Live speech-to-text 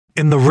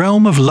In the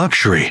realm of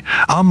luxury,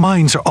 our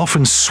minds are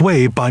often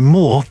swayed by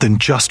more than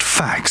just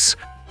facts.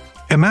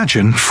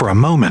 Imagine, for a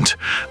moment,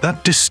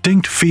 that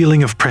distinct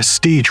feeling of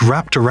prestige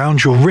wrapped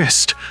around your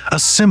wrist, a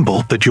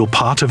symbol that you're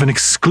part of an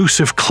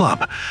exclusive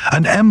club,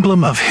 an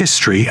emblem of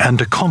history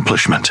and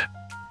accomplishment.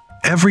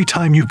 Every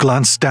time you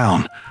glance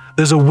down,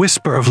 there's a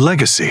whisper of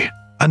legacy,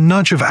 a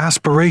nudge of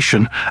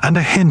aspiration, and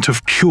a hint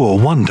of pure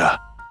wonder.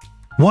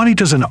 Why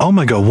does an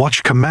Omega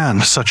watch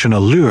command such an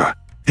allure,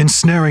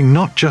 ensnaring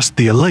not just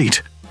the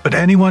elite, but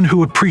anyone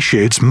who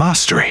appreciates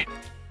mastery?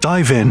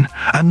 Dive in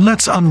and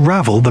let's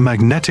unravel the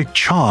magnetic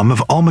charm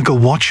of Omega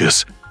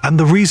watches and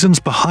the reasons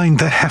behind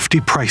their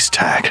hefty price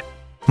tag.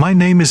 My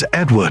name is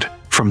Edward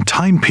from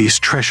Timepiece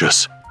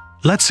Treasures.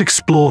 Let's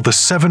explore the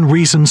 7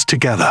 reasons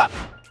together.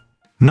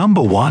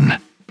 Number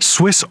 1.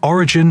 Swiss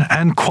origin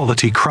and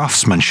quality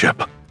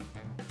craftsmanship.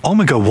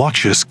 Omega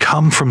watches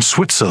come from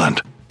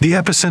Switzerland, the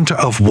epicenter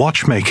of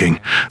watchmaking,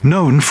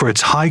 known for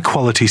its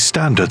high-quality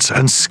standards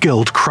and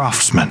skilled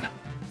craftsmen.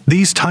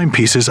 These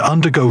timepieces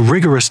undergo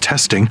rigorous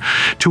testing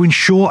to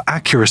ensure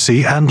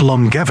accuracy and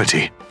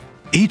longevity.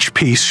 Each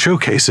piece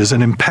showcases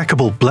an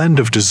impeccable blend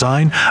of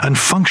design and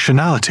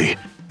functionality,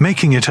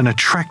 making it an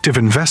attractive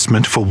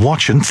investment for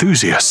watch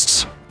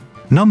enthusiasts.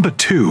 Number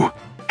 2.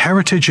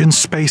 Heritage in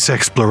space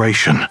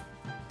exploration.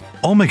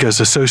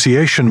 Omega's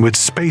association with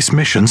space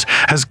missions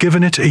has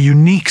given it a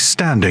unique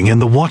standing in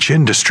the watch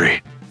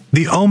industry.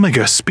 The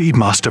Omega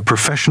Speedmaster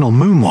Professional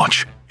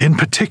Moonwatch, in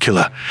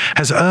particular,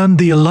 has earned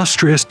the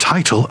illustrious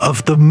title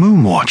of the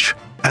Moonwatch,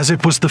 as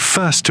it was the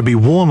first to be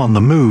worn on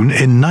the Moon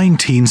in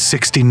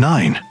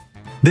 1969.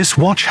 This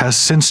watch has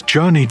since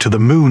journeyed to the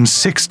Moon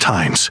 6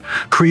 times,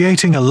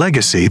 creating a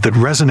legacy that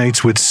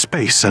resonates with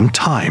space and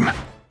time.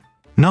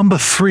 Number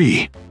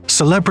 3.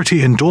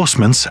 Celebrity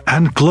endorsements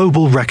and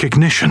global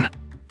recognition.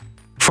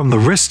 From the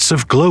wrists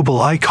of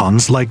global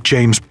icons like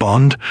James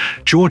Bond,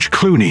 George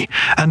Clooney,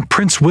 and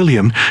Prince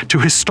William to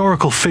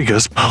historical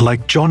figures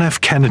like John F.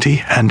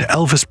 Kennedy and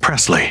Elvis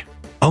Presley,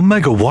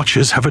 Omega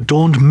watches have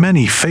adorned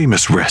many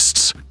famous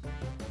wrists.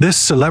 This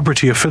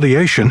celebrity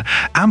affiliation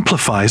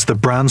amplifies the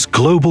brand's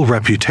global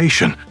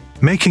reputation,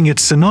 making it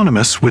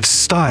synonymous with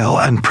style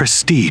and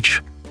prestige.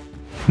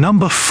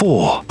 Number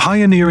 4.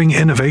 Pioneering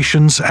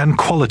innovations and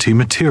quality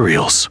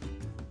materials.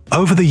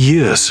 Over the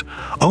years,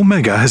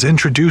 Omega has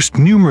introduced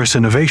numerous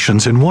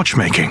innovations in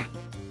watchmaking.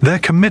 Their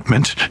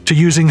commitment to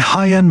using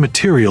high-end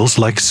materials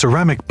like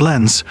ceramic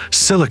blends,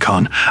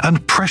 silicone,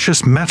 and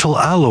precious metal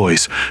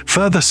alloys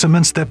further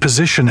cements their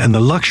position in the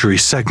luxury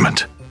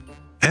segment.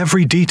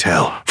 Every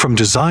detail, from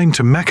design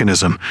to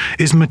mechanism,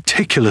 is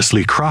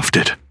meticulously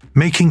crafted,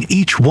 making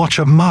each watch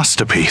a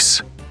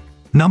masterpiece.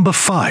 Number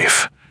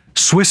 5.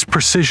 Swiss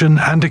precision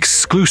and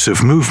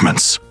exclusive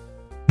movements.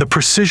 The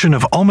precision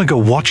of Omega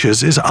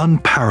watches is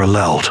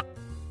unparalleled.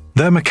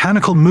 Their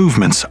mechanical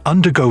movements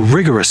undergo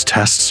rigorous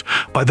tests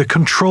by the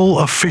Control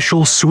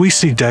Official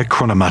Suisse des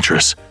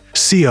Chronometres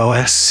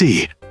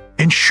 (COSC),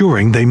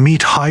 ensuring they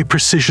meet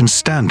high-precision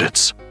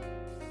standards.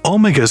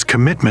 Omega's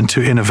commitment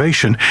to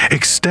innovation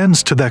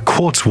extends to their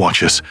quartz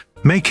watches,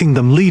 making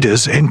them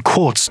leaders in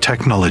quartz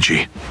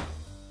technology.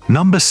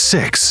 Number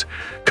 6.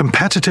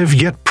 Competitive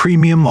yet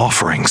premium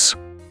offerings.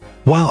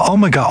 While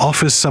Omega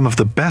offers some of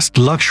the best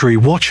luxury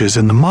watches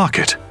in the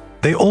market,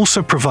 they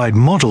also provide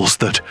models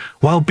that,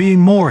 while being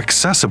more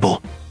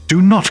accessible,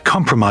 do not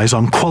compromise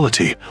on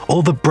quality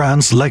or the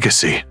brand's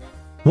legacy.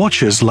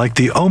 Watches like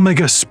the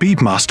Omega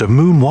Speedmaster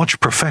Moonwatch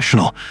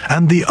Professional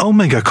and the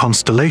Omega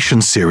Constellation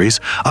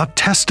series are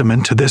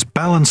testament to this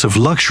balance of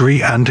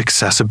luxury and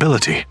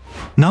accessibility.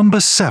 Number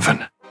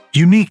 7.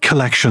 Unique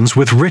collections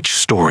with rich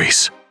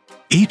stories.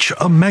 Each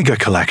Omega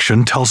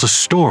collection tells a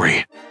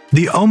story.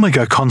 The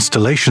Omega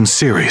Constellation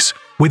series,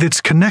 with its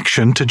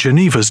connection to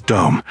Geneva's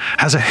dome,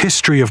 has a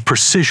history of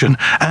precision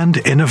and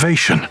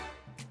innovation.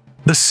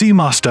 The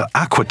Seamaster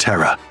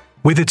Aquaterra,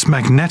 with its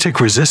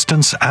magnetic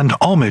resistance and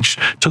homage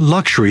to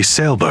luxury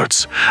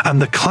sailboats, and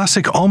the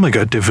classic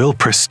Omega DeVille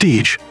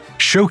Prestige,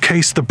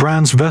 showcase the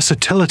brand's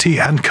versatility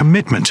and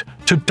commitment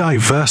to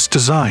diverse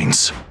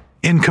designs.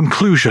 In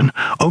conclusion,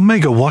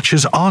 Omega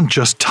watches aren't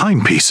just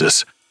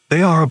timepieces.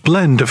 They are a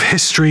blend of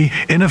history,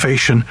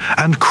 innovation,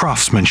 and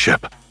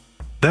craftsmanship.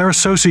 Their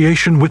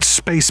association with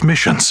space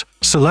missions,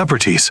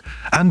 celebrities,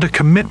 and a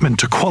commitment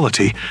to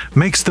quality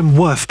makes them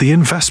worth the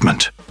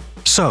investment.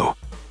 So,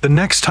 the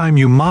next time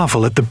you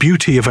marvel at the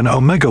beauty of an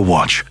Omega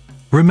watch,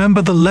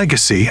 remember the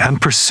legacy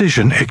and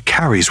precision it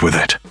carries with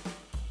it.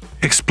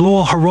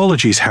 Explore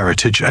horology's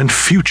heritage and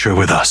future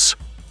with us.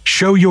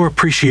 Show your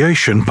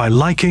appreciation by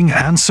liking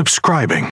and subscribing.